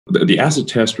The acid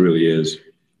test really is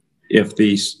if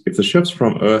the ships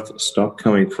from Earth stop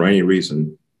coming for any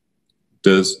reason,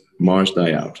 does Mars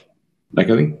die out? Like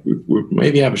I think we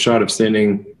maybe have a shot of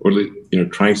sending, or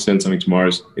trying to send something to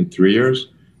Mars in 3 years,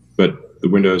 but the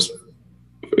window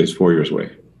is 4 years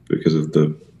away because of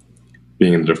the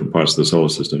being in different parts of the solar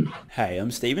system. Hey,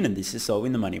 I'm Steven and this is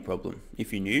Solving the Money Problem.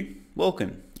 If you're new,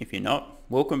 welcome. If you're not,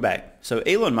 welcome back. So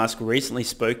Elon Musk recently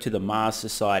spoke to the Mars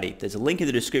Society. There's a link in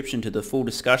the description to the full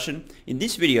discussion. In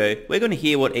this video, we're going to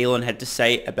hear what Elon had to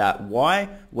say about why,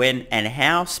 when, and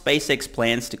how SpaceX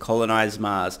plans to colonize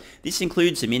Mars. This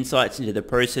includes some insights into the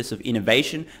process of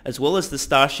innovation, as well as the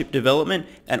Starship development,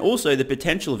 and also the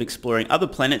potential of exploring other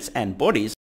planets and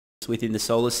bodies within the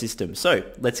solar system. So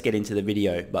let's get into the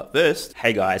video. But first,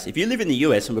 hey guys, if you live in the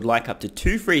US and would like up to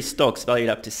 2 free stocks valued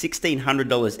up to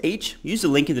 $1,600 each, use the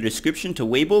link in the description to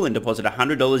WeBull and deposit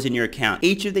 $100 in your account.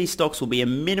 Each of these stocks will be a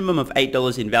minimum of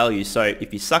 $8 in value. So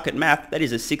if you suck at math, that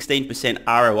is a 16%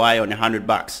 ROI on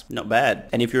 $100. Not bad.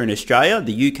 And if you're in Australia,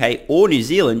 the UK, or New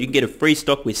Zealand, you can get a free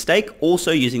stock with stake,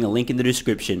 also using the link in the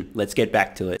description. Let's get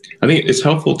back to it. I think it's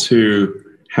helpful to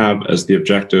have as the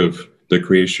objective the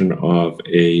creation of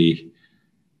a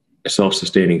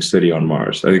self-sustaining city on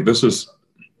Mars. I think this has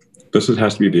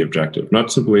to be the objective,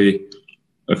 not simply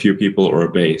a few people or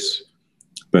a base,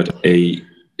 but a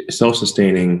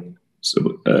self-sustaining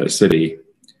city.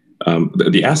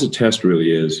 The acid test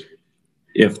really is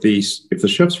if the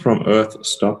ships from Earth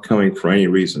stop coming for any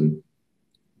reason,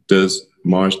 does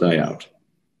Mars die out?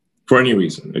 For any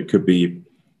reason. It could be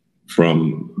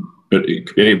banal,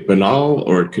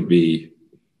 or it could be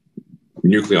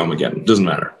nuclear Armageddon. Doesn't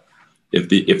matter. If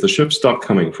the ships stop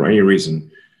coming for any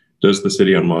reason, does the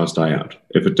city on Mars die out?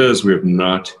 If it does, we're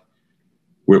not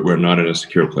in a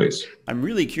secure place. I'm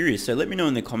really curious, so let me know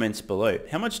in the comments below.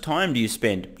 How much time do you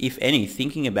spend, if any,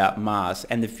 thinking about Mars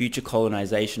and the future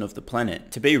colonization of the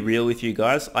planet? To be real with you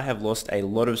guys, I have lost a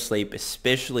lot of sleep,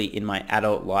 especially in my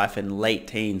adult life and late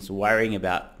teens, worrying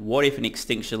about what if an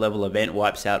extinction level event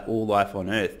wipes out all life on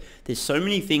Earth. There's so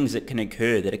many things that can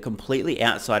occur that are completely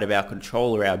outside of our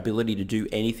control or our ability to do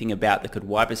anything about that could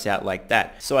wipe us out like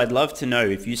that. So I'd love to know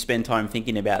if you spend time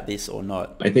thinking about this or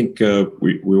not. I think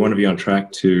we want to be on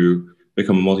track to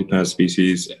become a multi-planet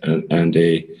species and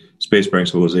a space-faring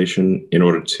civilization in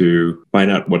order to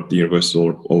find out what the universe is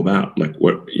all about, like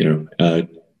and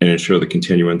ensure the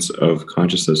continuance of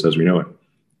consciousness as we know it.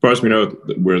 As far as we know,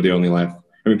 we're the only life.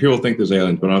 I mean, people think there's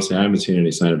aliens, but honestly, I haven't seen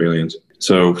any sign of aliens.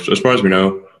 So as far as we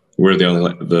know, we're the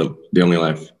only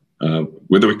life.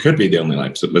 Whether we could be the only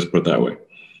life, so let's put it that way.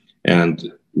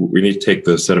 And we need to take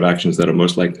the set of actions that are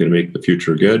most likely to make the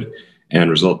future good and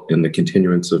result in the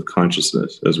continuance of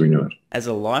consciousness as we know it. As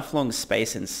a lifelong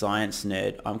space and science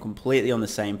nerd, I'm completely on the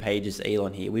same page as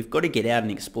Elon here. We've got to get out and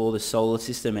explore the solar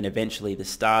system and eventually the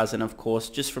stars. And of course,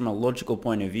 just from a logical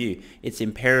point of view, it's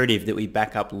imperative that we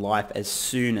back up life as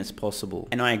soon as possible.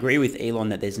 And I agree with Elon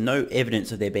that there's no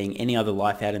evidence of there being any other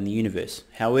life out in the universe.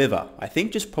 However, I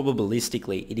think just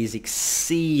probabilistically, it is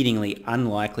exceedingly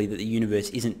unlikely that the universe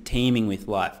isn't teeming with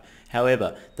life.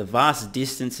 However, the vast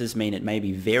distances mean it may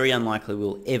be very unlikely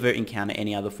we'll ever encounter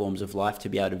any other forms of life to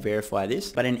be able to verify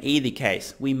this. But in either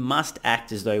case, we must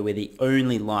act as though we're the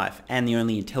only life and the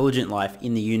only intelligent life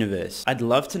in the universe. I'd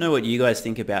love to know what you guys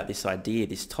think about this idea,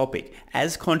 this topic.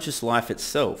 As conscious life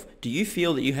itself, do you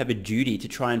feel that you have a duty to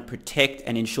try and protect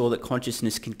and ensure that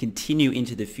consciousness can continue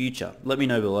into the future? Let me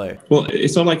know below. Well,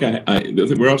 it's not like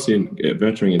we're obviously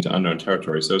venturing into unknown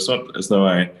territory, so it's not as though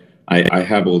I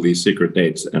have all these secret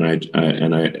dates and I'm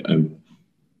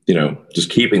just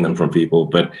keeping them from people.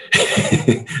 But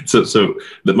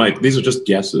these are just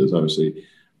guesses, obviously.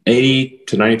 80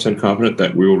 to 90% confident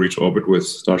that we will reach orbit with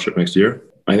Starship next year.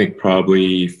 I think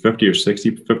probably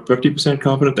 50%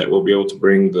 confident that we'll be able to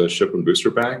bring the ship and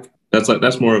booster back.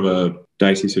 That's more of a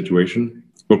dicey situation.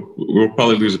 We'll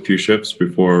probably lose a few ships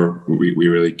before we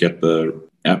really get the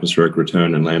atmospheric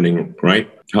return and landing right.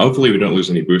 Hopefully we don't lose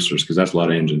any boosters, because that's a lot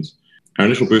of engines. Our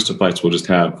initial booster flights will just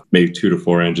have maybe 2 to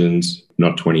 4 engines,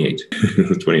 not 28.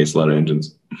 28 is a lot of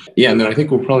engines. Yeah, and then I think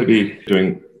we'll probably be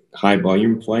doing high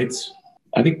volume flights.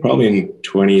 I think probably in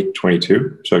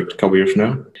 2022, so a couple of years from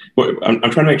now. But I'm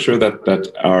trying to make sure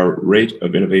that our rate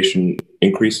of innovation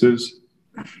increases,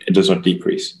 it does not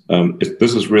decrease.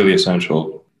 This is really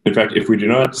essential. In fact, if we do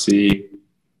not see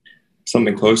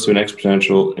something close to an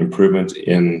exponential improvement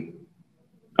in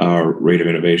our rate of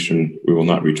innovation, we will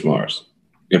not reach Mars.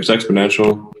 If it's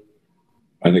exponential,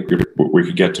 I think we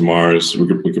could get to Mars. We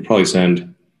could probably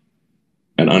send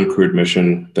an uncrewed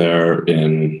mission there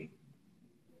in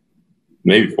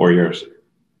maybe 4 years.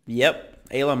 Yep.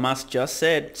 Elon Musk just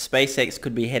said SpaceX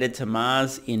could be headed to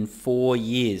Mars in 4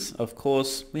 years. Of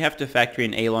course, we have to factor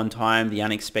in Elon time, the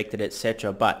unexpected,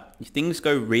 etc. But if things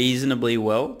go reasonably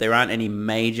well, there aren't any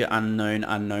major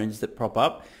unknowns that prop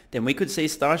up, then we could see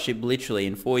Starship literally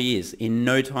in 4 years, in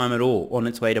no time at all, on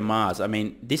its way to Mars. I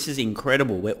mean, this is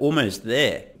incredible. We're almost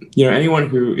there. You know, anyone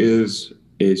who is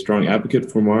a strong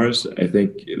advocate for Mars, I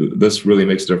think this really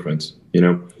makes a difference. You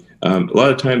know, a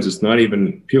lot of times it's not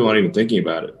even, people aren't even thinking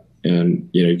about it. And,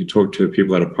 you know, you can talk to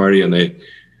people at a party and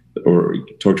or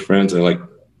talk to friends and like,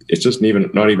 it's just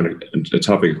not even a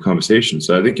topic of conversation.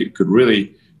 So I think it could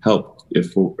really help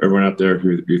if everyone out there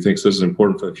who thinks this is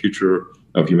important for the future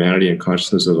of humanity and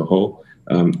consciousness as a whole,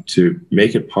 to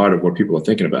make it part of what people are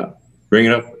thinking about. Bring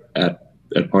it up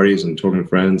at parties and talking to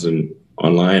friends and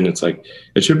online. It's like,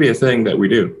 it should be a thing that we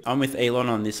do. I'm with Elon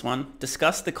on this one.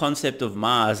 Discuss the concept of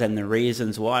Mars and the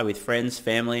reasons why with friends,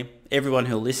 family, everyone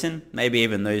who'll listen, maybe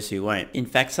even those who won't. In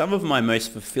fact, some of my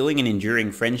most fulfilling and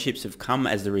enduring friendships have come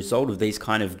as the result of these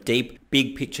kind of deep,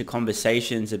 big picture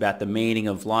conversations about the meaning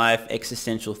of life,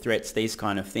 existential threats, these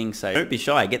kind of things. So don't be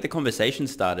shy, get the conversation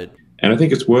started. And I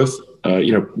think it's worth,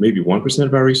 you know, maybe 1%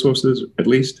 of our resources at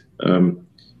least.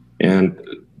 And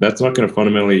that's not going to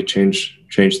fundamentally change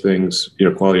things, you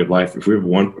know, quality of life. If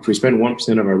we spend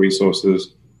 1% of our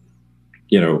resources,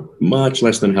 you know, much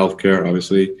less than healthcare,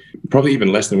 obviously, probably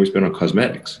even less than we spend on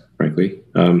cosmetics, frankly,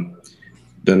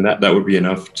 then that would be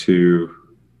enough to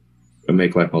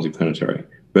make life multiplanetary.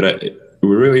 But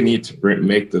we really need to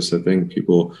make this a thing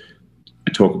people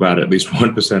talk about at least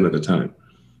 1% of the time.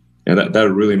 And that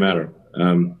would really matter.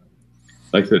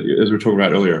 As we were talking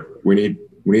about earlier, we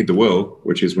need the will,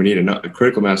 which is we need a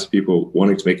critical mass of people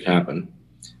wanting to make it happen.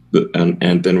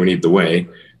 And then we need the way.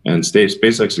 And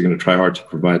SpaceX is going to try hard to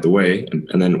provide the way.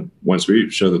 And then once we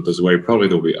show that there's a way, probably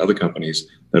there'll be other companies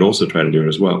that also try to do it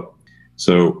as well.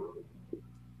 So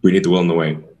we need the will and the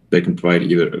way. They can provide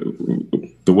either.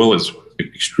 The will is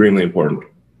extremely important.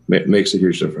 It makes a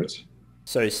huge difference.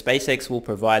 So SpaceX will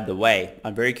provide the way.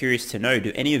 I'm very curious to know,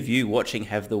 do any of you watching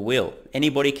have the will?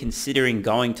 Anybody considering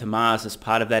going to Mars as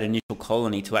part of that initial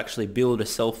colony to actually build a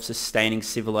self-sustaining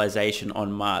civilization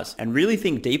on Mars? And really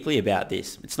think deeply about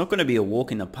this. It's not going to be a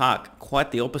walk in the park.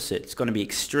 Quite the opposite. It's going to be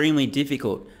extremely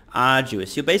difficult,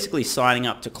 arduous. You're basically signing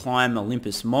up to climb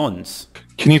Olympus Mons.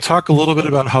 Can you talk a little bit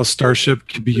about how Starship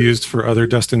could be used for other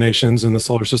destinations in the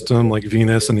solar system, like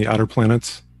Venus and the outer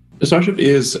planets? The Starship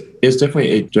is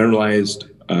definitely a generalized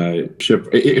ship.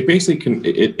 It basically can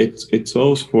it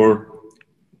solves for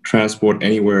transport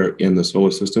anywhere in the solar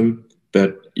system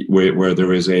where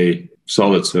there is a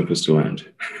solid surface to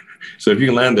land. So if you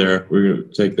can land there, we're going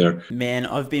to take there. Man,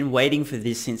 I've been waiting for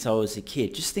this since I was a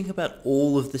kid. Just think about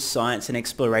all of the science and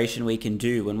exploration we can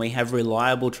do when we have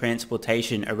reliable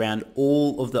transportation around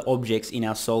all of the objects in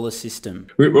our solar system.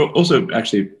 We'll also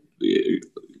actually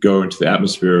go into the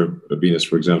atmosphere of Venus,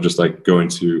 for example, just like go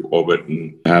into orbit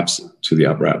and perhaps to the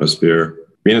upper atmosphere.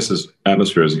 Venus's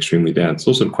atmosphere is extremely dense. It's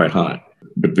also quite hot.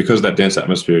 But because of that dense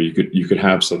atmosphere, you could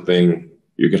have something.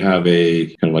 You could have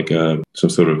a kind of like some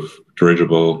sort of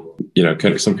dirigible, you know,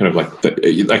 some kind of like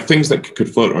things that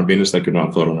could float on Venus that could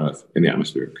not float on Earth in the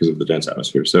atmosphere because of the dense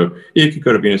atmosphere. So yeah, you could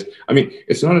go to Venus. I mean,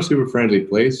 it's not a super friendly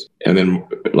place. And then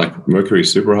like Mercury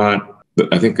is super hot.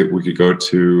 I think that we could go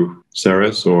to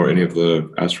Ceres or any of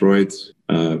the asteroids,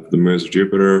 the moons of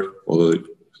Jupiter, although there'd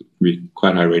be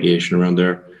quite high radiation around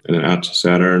there, and then out to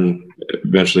Saturn,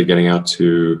 eventually getting out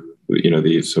to, you know,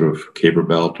 the sort of Kuiper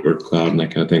belt, Earth cloud, and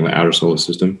that kind of thing, the outer solar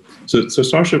system. So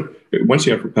Starship, once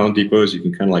you have propellant depots, you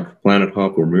can kind of like planet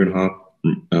hop or moon hop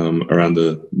around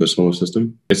the solar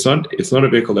system. It's not a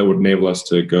vehicle that would enable us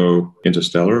to go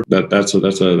interstellar. That's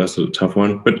a tough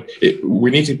one. But we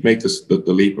need to make this the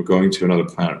leap of going to another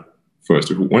planet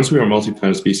first. Once we are a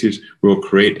multi-planet species, we will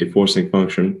create a forcing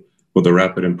function for the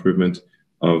rapid improvement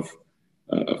of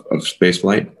space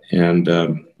flight, and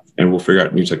we'll figure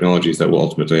out new technologies that will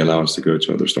ultimately allow us to go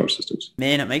to other star systems.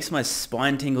 Man, it makes my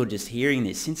spine tingle just hearing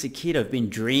this. Since a kid, I've been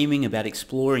dreaming about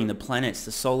exploring the planets,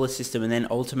 the solar system, and then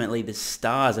ultimately the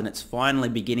stars, and it's finally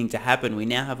beginning to happen. We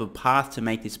now have a path to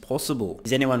make this possible.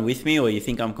 Is anyone with me, or you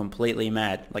think I'm completely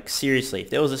mad? Like seriously,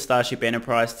 if there was a Starship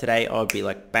Enterprise today, I would be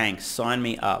like, bang, sign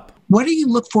me up. What do you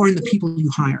look for in the people you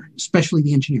hire, especially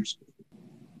the engineers?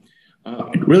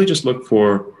 Really just look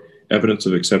for evidence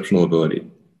of exceptional ability.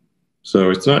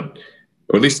 So it's not,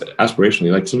 or at least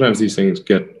aspirationally, like sometimes these things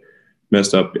get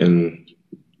messed up in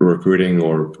recruiting,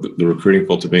 or the recruiting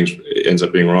filter ends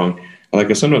up being wrong. Like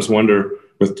I sometimes wonder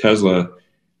with Tesla,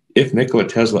 if Nikola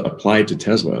Tesla applied to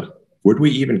Tesla, would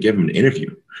we even give him an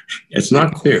interview? It's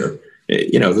not clear.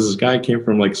 You know, this guy came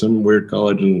from like some weird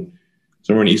college in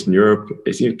somewhere in Eastern Europe.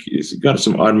 He's got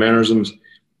some odd mannerisms.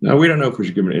 Now, we don't know if we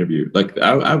should give him an interview. Like,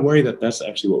 I worry that that's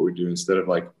actually what we do instead of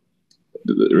like,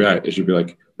 it should be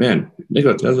like, man,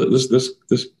 Nikola Tesla,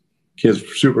 this kid's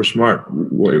super smart.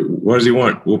 What does he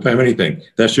want? We'll pay him anything.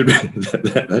 That should be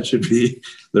that should be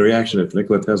the reaction if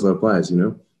Nikola Tesla applies,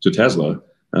 to Tesla,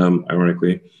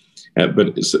 ironically. But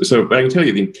I can tell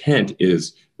you the intent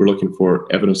is we're looking for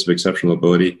evidence of exceptional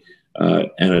ability,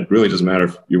 and it really doesn't matter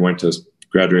if you went to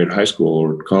graduate high school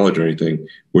or college or anything.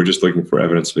 We're just looking for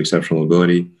evidence of exceptional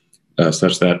ability,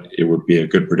 such that it would be a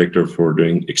good predictor for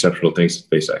doing exceptional things at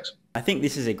SpaceX. I think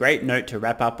this is a great note to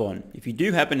wrap up on. If you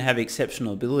do happen to have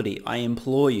exceptional ability, I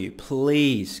implore you,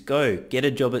 please go get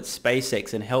a job at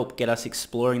SpaceX and help get us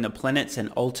exploring the planets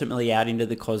and ultimately out into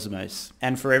the cosmos.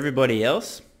 And for everybody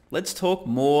else, let's talk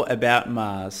more about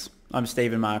Mars. I'm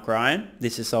Stephen Mark Ryan.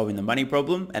 This is Solving the Money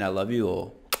Problem, and I love you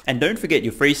all. And don't forget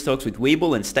your free stocks with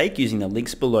WeBull and stake using the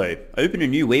links below. Open a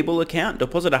new WeBull account,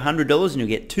 deposit $100 and you'll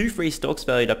get 2 free stocks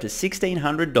valued up to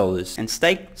 $1,600. And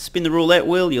stake, spin the roulette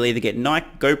wheel, you'll either get Nike,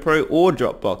 GoPro or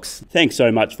Dropbox. Thanks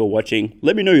so much for watching.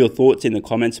 Let me know your thoughts in the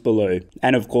comments below.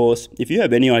 And of course, if you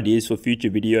have any ideas for future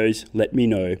videos, let me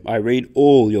know. I read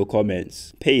all your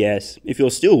comments. P.S. If you're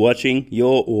still watching,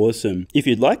 you're awesome. If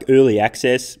you'd like early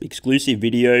access, exclusive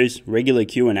videos, regular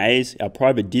Q&As, our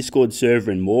private Discord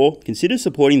server and more, consider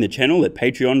supporting the channel at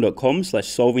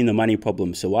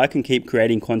patreon.com/solvingthemoneyproblem so I can keep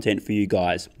creating content for you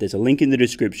guys. There's a link in the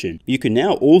description. You can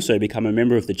now also become a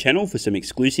member of the channel for some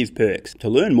exclusive perks. To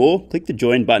learn more, click the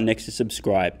join button next to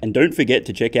subscribe. And don't forget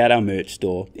to check out our merch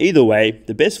store. Either way,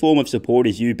 the best form of support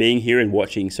is you being here and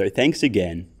watching, so thanks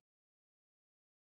again.